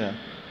culture. Yeah.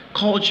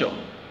 Culture,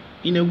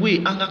 in a way,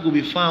 anger could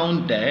be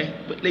found there,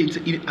 but like, it's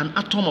an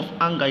atom of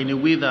anger in a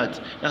way that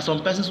there are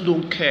some persons who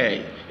don't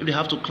care if they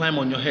have to climb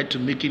on your head to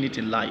making it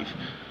in life,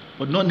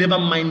 but never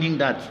minding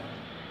that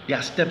they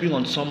are stepping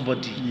on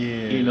somebody.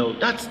 Yeah. You know,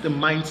 that's the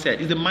mindset.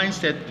 It's the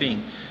mindset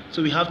thing.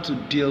 So we have to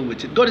deal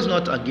with it. God is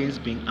not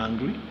against being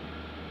angry,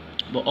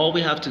 but all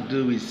we have to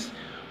do is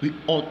we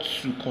ought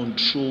to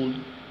control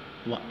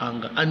our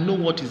anger and know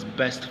what is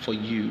best for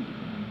you.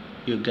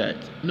 You get,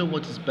 know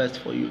what is best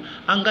for you.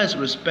 Anger is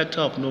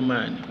respecter of no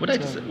man.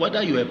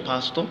 Whether you're a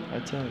pastor, I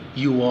tell you.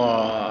 you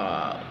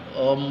are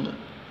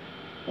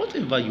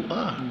whatever you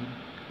are.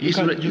 You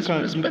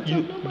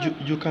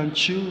can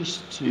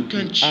choose to You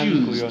can be choose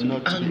angry to or be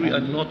not to angry be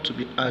and not to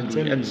be angry.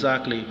 telling you.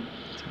 Exactly.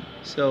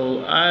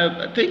 So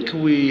I think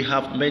we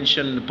have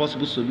mentioned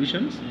possible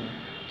solutions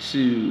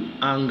to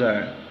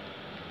anger.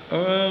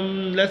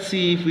 Let's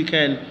see if we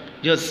can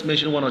just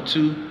mention one or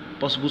two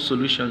possible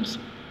solutions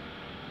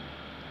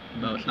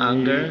about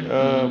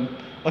anger.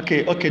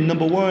 Okay.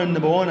 Number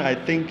one, I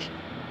think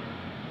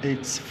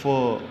it's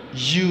for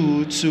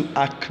you to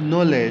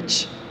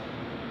acknowledge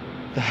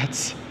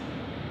that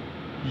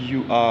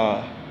you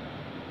are,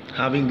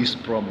 Having this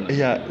problem.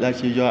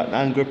 like you're an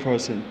angry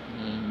person.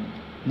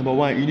 Number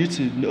one, you need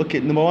to.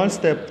 Number one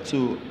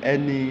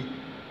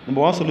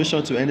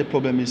solution to any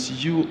problem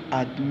is you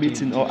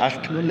admitting or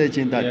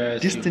acknowledging that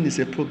Yes, this thing is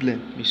a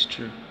problem. It's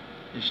true.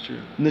 It's true.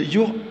 No,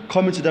 you're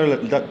coming to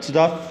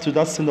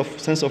that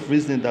sense of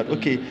reasoning that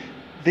okay,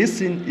 this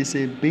thing is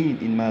a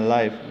being in my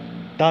life.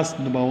 That's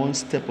number one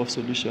step of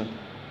solution,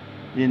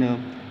 you know.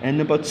 And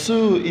number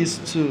two is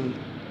to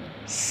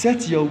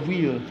set your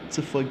will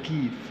to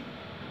forgive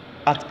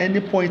at any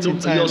point in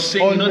time. You're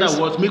saying, in Always-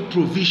 other words, make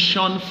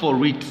provision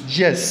for it.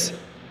 yes,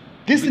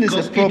 this thing is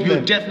Because a problem. it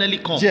will definitely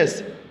come.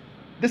 Yes,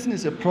 this thing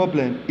is a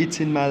problem. It's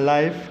in my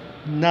life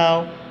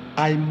now.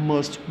 I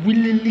must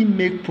willingly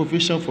make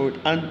provision for it,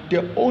 and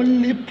the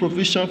only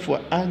provision for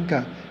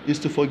anger is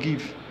to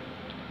forgive.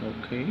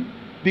 Okay.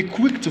 Be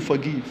quick to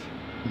forgive.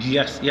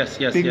 Yes.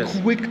 Be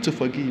quick to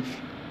forgive.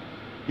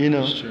 You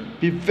know, That's true.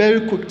 be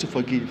very quick to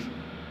forgive.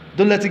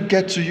 Don't let it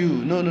get to you.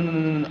 No.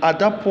 At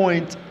that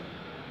point,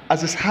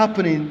 as it's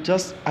happening,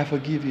 just I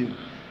forgive you.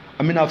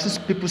 I mean, I've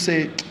seen people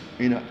say,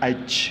 you know, I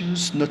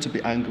choose not to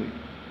be angry.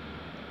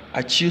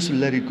 I choose to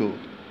let it go.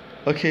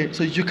 Okay,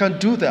 so you can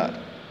do that.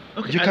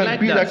 Okay, You I can like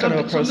be that kind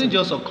of a Something person.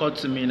 just occurred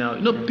to me now.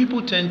 You know,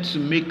 people tend to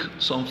make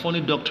some funny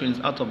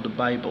doctrines out of the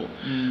Bible.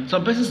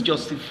 Some persons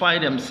justify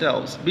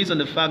themselves based on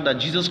the fact that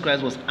Jesus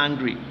Christ was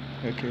angry.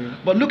 Okay.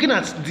 But looking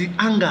at the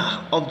anger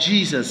of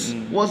Jesus,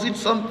 was it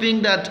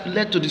something that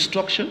led to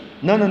destruction?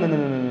 No. No.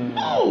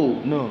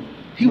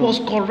 He No. was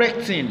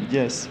correcting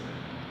Yes.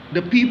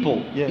 the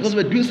people Yes. because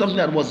we're doing something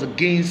that was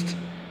against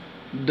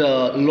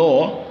the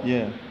law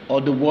Yeah.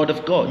 or the word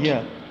of God.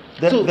 Yeah.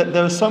 So-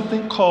 There is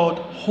something called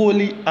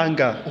holy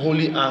anger.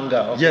 Holy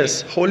anger. Okay.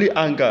 Yes, holy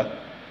anger.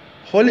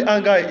 Holy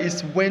anger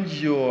is when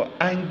you're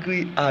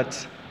angry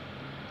at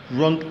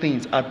wrong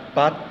things, at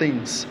bad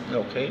things.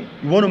 Okay.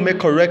 You want to make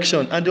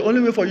correction, and the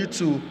only way for you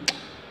to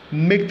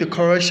make the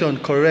correction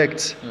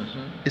correct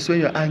is when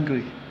you're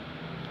angry.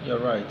 You're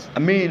right. I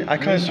mean, I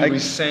can't. You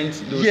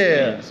resent those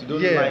Yeah, things. You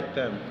don't yeah. like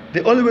them.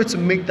 The only way to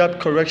make that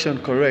correction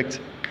correct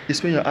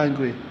is when you're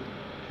angry.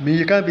 I mean,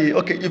 you can't be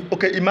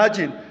okay.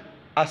 Imagine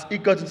as he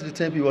got into the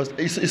temple,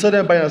 he saw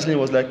them buying and selling.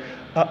 He was like,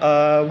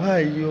 why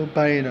are you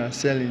buying and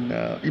selling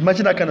now?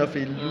 Imagine that kind of a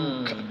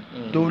look.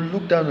 They'll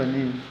look down on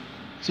him.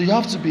 So you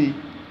have to be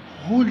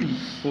holy.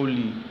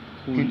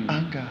 In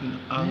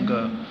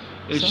anger.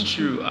 It's Something.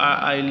 true.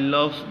 I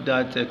love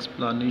that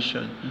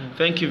explanation.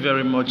 Thank you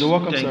very much. You're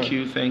welcome, Thank sir.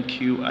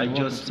 you. I You're just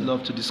welcome, sir.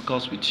 love to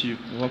discuss with you.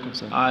 You're welcome,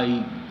 sir.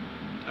 I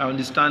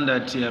understand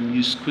that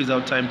you squeeze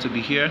out time to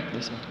be here.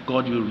 Yes, sir.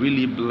 God will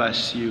really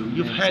bless you.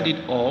 You've Yes, heard sir.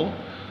 it all.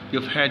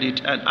 You've heard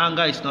it. And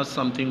anger is not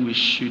something we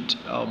should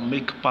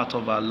make part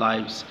of our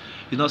lives.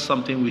 It's not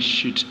something we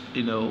should,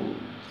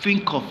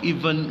 think of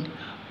even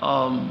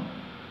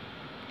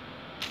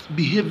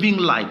behaving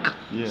like.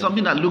 Yeah.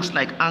 Something that looks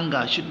like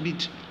anger should be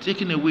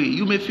taken away.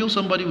 You may feel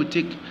somebody will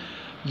take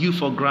you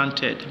for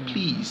granted.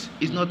 Please,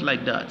 it's not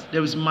like that.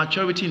 There is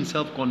maturity in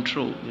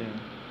self-control. Yeah.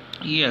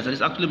 Yes, there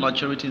is actually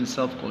maturity in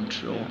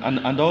self-control.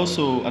 And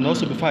also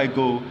before I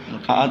go,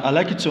 Okay. I'd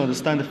like you to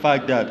understand the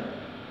fact that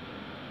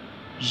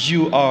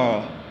you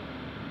are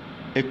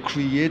a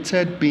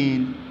created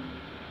being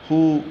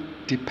who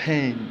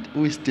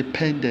is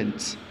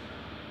dependent.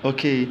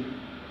 Okay,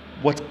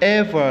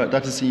 whatever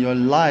that is in your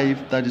life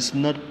that is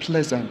not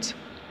pleasant,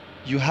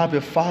 you have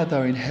a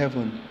Father in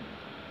heaven.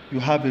 You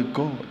have a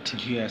God,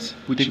 Yes,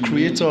 the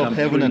creator of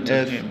heaven and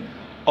earth.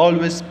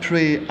 Always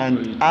pray and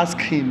Pray. ask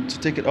him to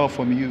take it off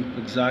from you.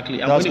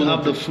 Exactly. And That's when you one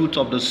have of the the- fruit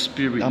of the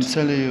Spirit, I'm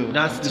telling you.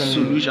 that's I'm the telling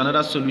you. solution.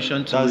 Another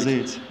solution to That's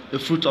it. it. The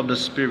fruit of the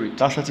Spirit.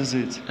 That settles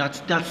it.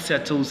 That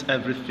settles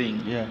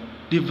everything. Yeah.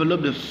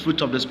 Develop the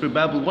fruit of the Spirit.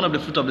 Bible. One of the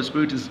fruit of the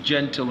Spirit is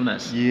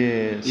gentleness.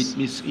 Yes. It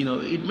means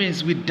it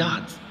means with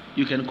that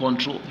you can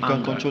control You anger.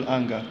 can control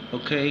anger.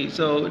 Okay,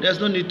 so there's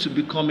no need to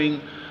becoming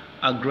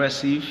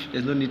aggressive.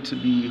 There's no need to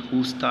be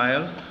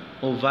hostile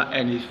over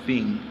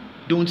anything.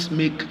 Don't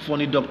make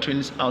funny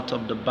doctrines out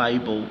of the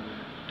Bible.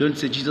 Don't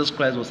say Jesus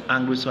Christ was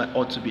angry, so I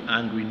ought to be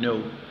angry.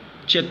 No.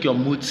 Check your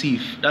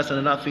motive. That's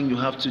another thing you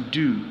have to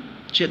do.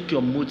 Check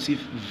your motive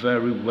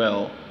very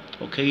well.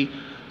 Okay?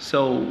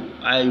 So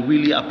I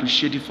really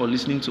appreciate you for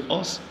listening to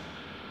us.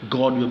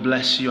 God will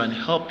bless you and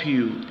help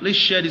you. Please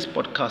share this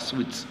podcast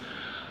with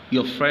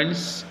your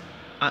friends.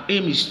 Our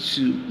aim is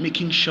to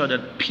making sure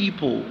that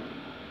people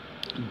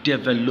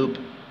develop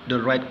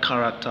the right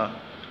character.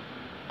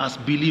 As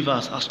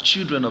believers, as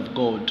children of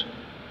God,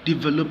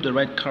 develop the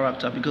right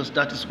character, because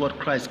that is what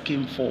Christ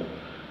came for.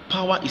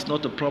 Power is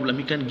not a problem.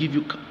 He can give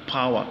you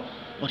power,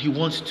 but he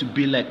wants you to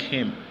be like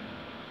him.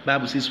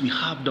 Bible says we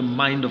have the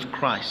mind of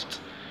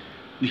Christ.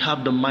 We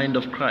have the mind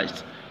of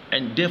Christ,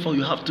 and therefore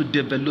you have to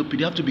develop it.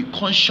 You have to be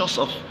conscious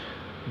of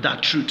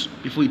that truth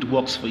before it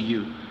works for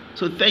you.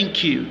 So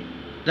thank you.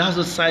 That's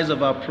the size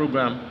of our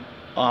program.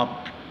 Our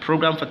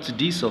program for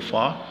today so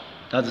far.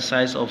 That's the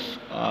size of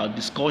our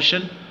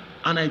discussion.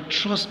 And I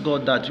trust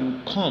God that you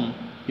will come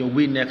your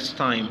way next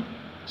time.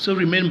 So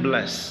remain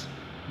blessed.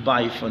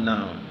 Bye for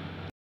now.